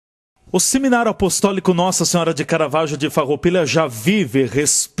O Seminário Apostólico Nossa Senhora de Caravaggio de Farroupilha já vive,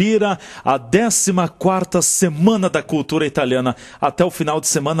 respira a 14ª Semana da Cultura Italiana. Até o final de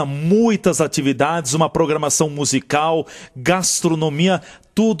semana, muitas atividades, uma programação musical, gastronomia,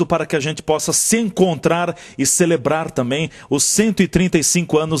 tudo para que a gente possa se encontrar e celebrar também os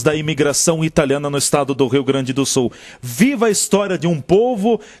 135 anos da imigração italiana no estado do Rio Grande do Sul. Viva a história de um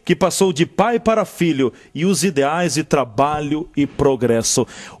povo que passou de pai para filho e os ideais de trabalho e progresso.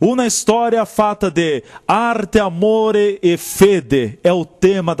 Uma história fatta de arte, amore e fede é o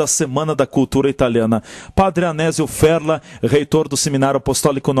tema da Semana da Cultura Italiana. Padre Anesio.wmv, reitor do Seminário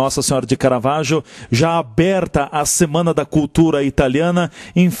Apostólico Nossa Senhora de Caravaggio, já aberta a Semana da Cultura Italiana.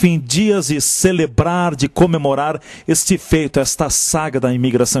 Enfim, dias de celebrar, de comemorar este feito, esta saga da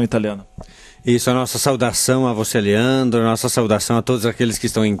imigração italiana. Isso, a nossa saudação a você, Leandro, a nossa saudação a todos aqueles que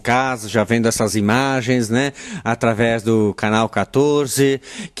estão em casa, já vendo essas imagens, né, através do canal 14.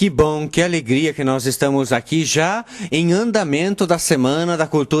 Que bom, que alegria que nós estamos aqui já em andamento da Semana da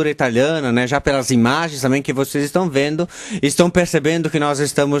Cultura Italiana, né, já pelas imagens também que vocês estão vendo, estão percebendo que nós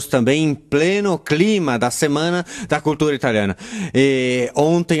estamos também em pleno clima da Semana da Cultura Italiana. E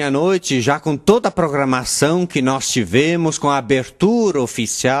ontem à noite, já com toda a programação que nós tivemos, com a abertura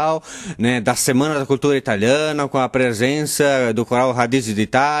oficial, né, da Semana da Cultura Italiana, com a presença do Coral Radice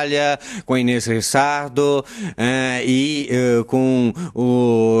d'Italia, com a Inês Rissardo com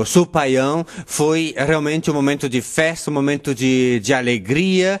o Supaião. Foi realmente um momento de festa, um momento de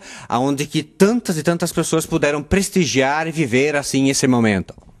alegria, onde que tantas e tantas pessoas puderam prestigiar e viver assim esse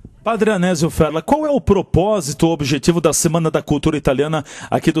momento. Padre Anesio.wmv, qual é o propósito, o objetivo da Semana da Cultura Italiana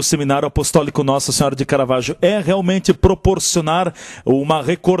aqui do Seminário Apostólico Nossa Senhora de Caravaggio? É realmente proporcionar uma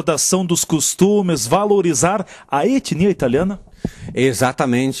recordação dos costumes, valorizar a etnia italiana?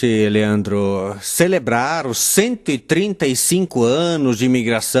 Exatamente, Leandro. Celebrar os 135 anos de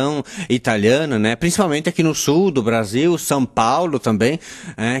imigração italiana, né? Principalmente aqui no sul do Brasil, São Paulo também,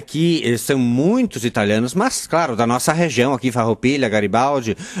 que são muitos italianos, mas claro, da nossa região aqui, Farroupilha,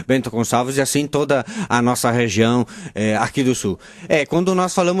 Garibaldi, Bento Gonçalves e assim toda a nossa região aqui do sul. Quando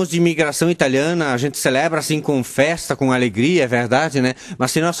nós falamos de imigração italiana, a gente celebra assim com festa, com alegria, é verdade, né?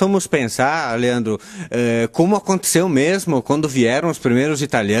 Mas se nós formos pensar, Leandro, como aconteceu mesmo quando vieram os primeiros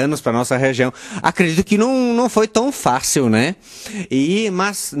italianos para nossa região, acredito que não foi tão fácil, né?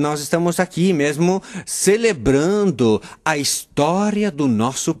 Mas nós estamos aqui mesmo celebrando a história do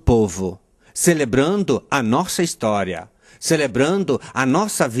nosso povo, celebrando a nossa história, celebrando a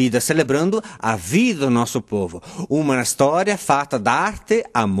nossa vida, celebrando a vida do nosso povo. Uma história fatta de arte,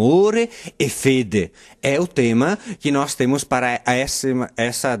 amore e fede. É o tema que nós temos para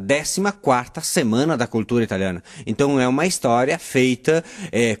essa 14ª Semana da Cultura Italiana. Então é uma história feita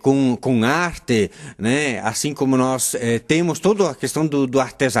com arte, né? Assim como nós temos toda a questão do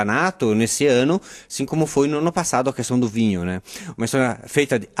artesanato nesse ano, assim como foi no ano passado a questão do vinho, né? Uma história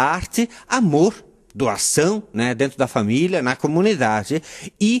feita de arte, amor, doação, né, dentro da família, na comunidade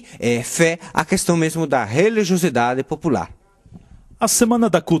e fé, a questão mesmo da religiosidade popular. A Semana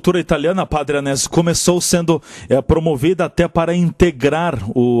da Cultura Italiana, Padre Anesio, começou sendo promovida até para integrar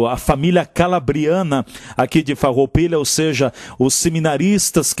a família calabriana aqui de Farroupilha, ou seja, os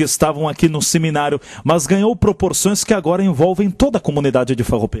seminaristas que estavam aqui no seminário, mas ganhou proporções que agora envolvem toda a comunidade de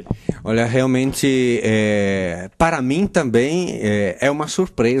Farroupilha. Olha, realmente, para mim também é uma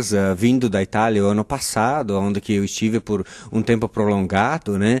surpresa, vindo da Itália o ano passado, onde que eu estive por um tempo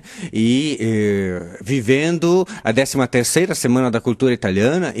prolongado, né, e vivendo a 13ª Semana da Cultura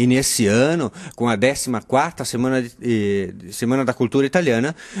Italiana, e nesse ano, com a 14ª Semana da Cultura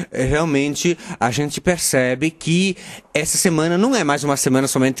Italiana, realmente a gente percebe que essa semana não é mais uma semana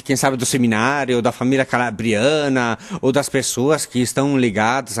somente, quem sabe, do seminário, ou da família calabriana, ou das pessoas que estão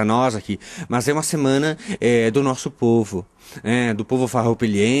ligadas a nós aqui, mas é uma semana do nosso povo. Do povo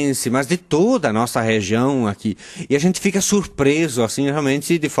farroupilhense, mas de toda a nossa região aqui. E a gente fica surpreso, assim,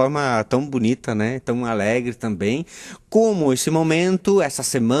 realmente de forma tão bonita, né? Tão alegre também, como esse momento, essa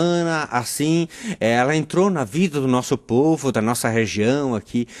semana, assim, ela entrou na vida do nosso povo, da nossa região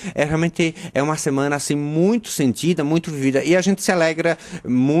aqui. Realmente é uma semana, assim, muito sentida, muito vivida. E a gente se alegra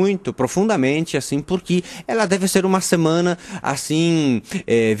muito, profundamente, assim, porque ela deve ser uma semana, assim,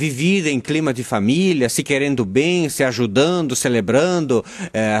 vivida em clima de família, se querendo bem, se ajudando, celebrando,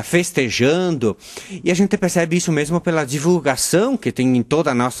 festejando, e a gente percebe isso mesmo pela divulgação que tem em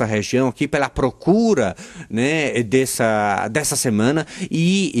toda a nossa região aqui, pela procura, né, dessa semana. semana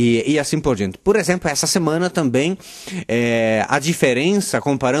e assim por diante. Por exemplo, essa semana também a diferença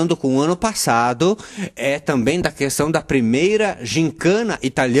comparando com o ano passado é também da questão da primeira gincana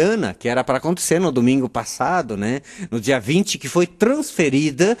italiana, que era para acontecer no domingo passado, né? No dia 20, que foi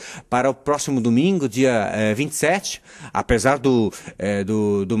transferida para o próximo domingo, dia 27, apesar do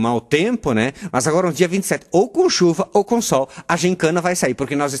mau tempo, né? Mas agora no dia 27, ou com chuva ou com sol, a gincana vai sair,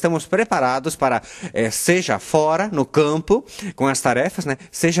 porque nós estamos preparados para, seja fora, no campo, com as tarefas, né?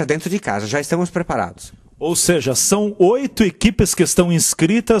 Seja dentro de casa, já estamos preparados. Ou seja, são 8 equipes que estão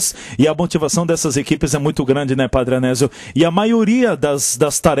inscritas e a motivação dessas equipes é muito grande, né, Padre Anésio? E a maioria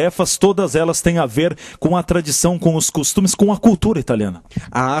das tarefas, todas elas têm a ver com a tradição, com os costumes, com a cultura italiana.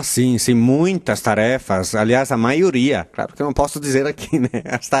 Ah, sim, muitas tarefas. Aliás, a maioria, claro que eu não posso dizer aqui, né,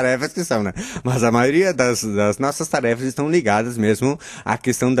 as tarefas que são, né? Mas a maioria das nossas tarefas estão ligadas mesmo à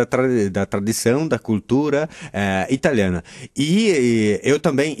questão da tradição, da cultura italiana. E eu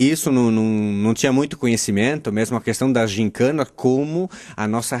também, isso não tinha muito conhecimento, mesmo a questão da gincana, como a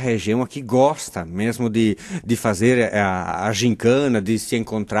nossa região aqui gosta mesmo de fazer a gincana, de se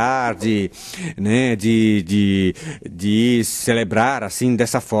encontrar, de celebrar assim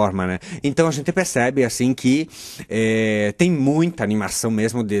dessa forma, né? Então a gente percebe assim que tem muita animação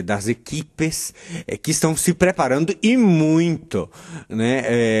mesmo das equipes que estão se preparando e muito,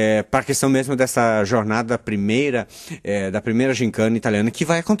 né, para a questão mesmo dessa jornada da primeira gincana italiana, que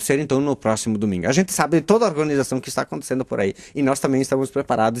vai acontecer então no próximo domingo. A gente sabe de toda a organização que está acontecendo por aí e nós também estamos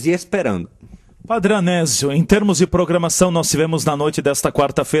preparados e esperando. Padre Anésio, em termos de programação, nós tivemos na noite desta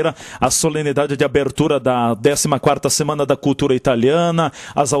quarta-feira a solenidade de abertura da 14ª Semana da Cultura Italiana,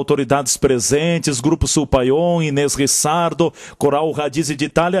 as autoridades presentes, Grupo Sul Paion, Inês Rissardo, Coral Radize de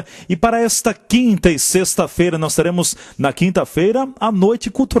Itália, e para esta quinta e sexta-feira nós teremos na quinta-feira a Noite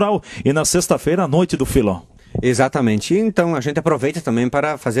Cultural e na sexta-feira a Noite do Filó. Exatamente. Então a gente aproveita também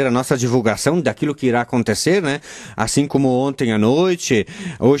para fazer a nossa divulgação daquilo que irá acontecer, né? Assim como ontem à noite,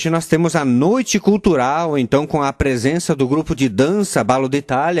 hoje nós temos a Noite Cultural, então com a presença do grupo de dança Ballo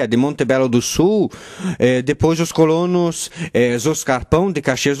d'Italia de Montebello do Sul, depois os colonos Zoscarpão de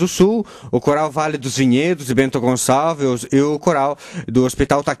Caxias do Sul, o Coral Vale dos Vinhedos de Bento Gonçalves e o Coral do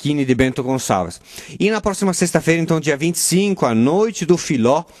Hospital Tacchini de Bento Gonçalves. E na próxima sexta-feira, então dia 25, a Noite do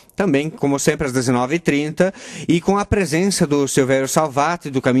Filó, também, como sempre, às 19h30, e com a presença do Silvério Salvati,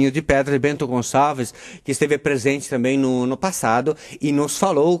 do Caminho de Pedra de Bento Gonçalves, que esteve presente também no passado e nos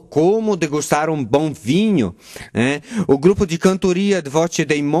falou como degustar um bom vinho, né? O grupo de cantoria de Voce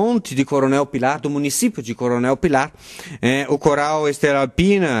dei Monti de Coronel Pilar, do município de Coronel Pilar, o Coral Estrela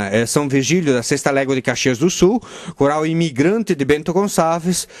Alpina São Virgílio da Sexta Légua de Caxias do Sul, Coral Imigrante de Bento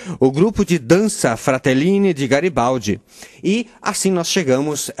Gonçalves, o grupo de dança Fratellini de Garibaldi. E assim nós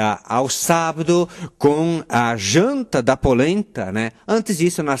chegamos ao sábado com a janta da polenta, né? Antes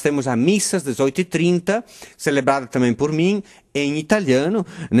disso nós temos a missa às 18h30, celebrada também por mim, em italiano,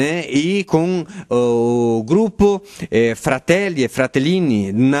 né? E com o grupo Fratelli e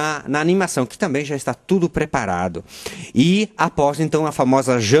Fratellini na animação, que também já está tudo preparado. E após então a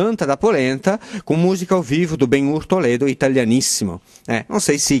famosa janta da polenta, com música ao vivo do Benhur Toledo, italianíssimo. Não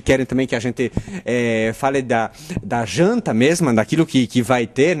sei se querem também que a gente fale da janta mesma, daquilo que vai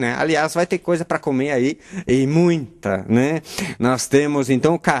ter, né? Aliás, vai ter coisa para comer aí, e muita, né? Nós temos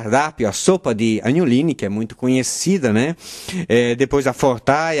então o cardápio, a sopa de agnolini, que é muito conhecida, né? Depois a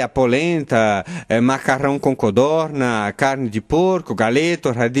fortaia, a polenta, macarrão com codorna, carne de porco,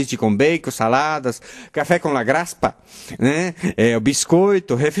 galeto, radiz com bacon, saladas, café com la graspa, né? O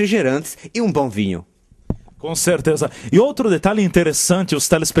biscoito, refrigerantes e um bom vinho. Com certeza. E outro detalhe interessante, os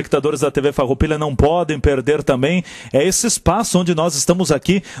telespectadores da TV Farroupilha não podem perder também, é esse espaço onde nós estamos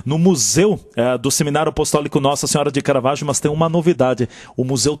aqui no Museu do Seminário Apostólico Nossa Senhora de Caravaggio, mas tem uma novidade, o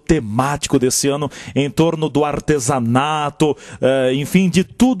museu temático desse ano, em torno do artesanato, enfim, de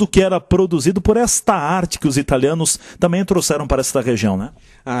tudo que era produzido por esta arte que os italianos também trouxeram para esta região, né?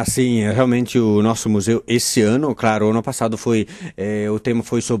 Ah, sim, realmente o nosso museu esse ano, claro, ano passado o tema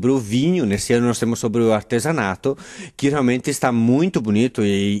foi sobre o vinho, nesse ano nós temos sobre o artesanato, que realmente está muito bonito,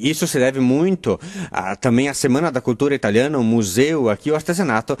 e isso se deve muito também à Semana da Cultura Italiana, o museu aqui, o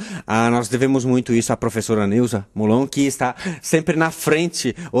artesanato, nós devemos muito isso à professora Neuza Molon, que está sempre na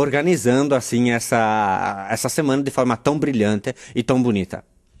frente, organizando assim essa semana de forma tão brilhante e tão bonita.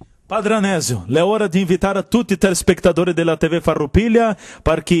 Padre Anesio, é hora de invitar a tutti i telespettatori della TV Farroupilha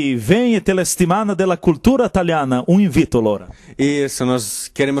para que venham telestimana della cultura italiana. Um invito, Lora. Isso, nós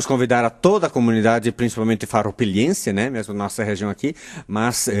queremos convidar a toda a comunidade, principalmente farroupilhense, né, mesmo nossa região aqui,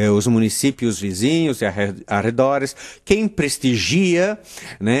 mas os municípios vizinhos e arredores, quem prestigia,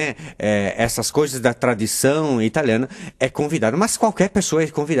 né, essas coisas da tradição italiana é convidado, mas qualquer pessoa é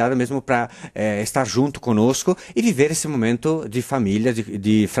convidada mesmo para estar junto conosco e viver esse momento de família,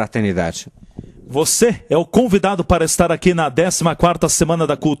 de fraternidade. Você é o convidado para estar aqui na 14ª Semana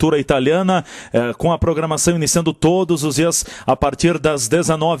da Cultura Italiana, com a programação iniciando todos os dias a partir das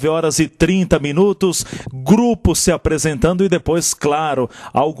 19h30, grupos se apresentando e depois, claro,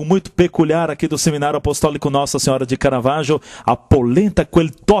 algo muito peculiar aqui do Seminário Apostólico Nossa Senhora de Caravaggio, a polenta com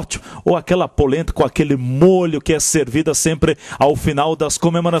el toccio, ou aquela polenta com aquele molho que é servida sempre ao final das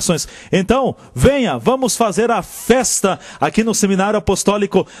comemorações. Então, venha, vamos fazer a festa aqui no Seminário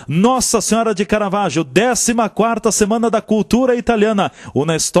Apostólico Nossa Senhora de Caravaggio, 14ª Semana da Cultura Italiana,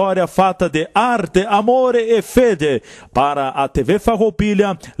 uma história fatta de arte, amore e fede. Para a TV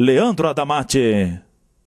Farroupilha, Leandro Adamatti.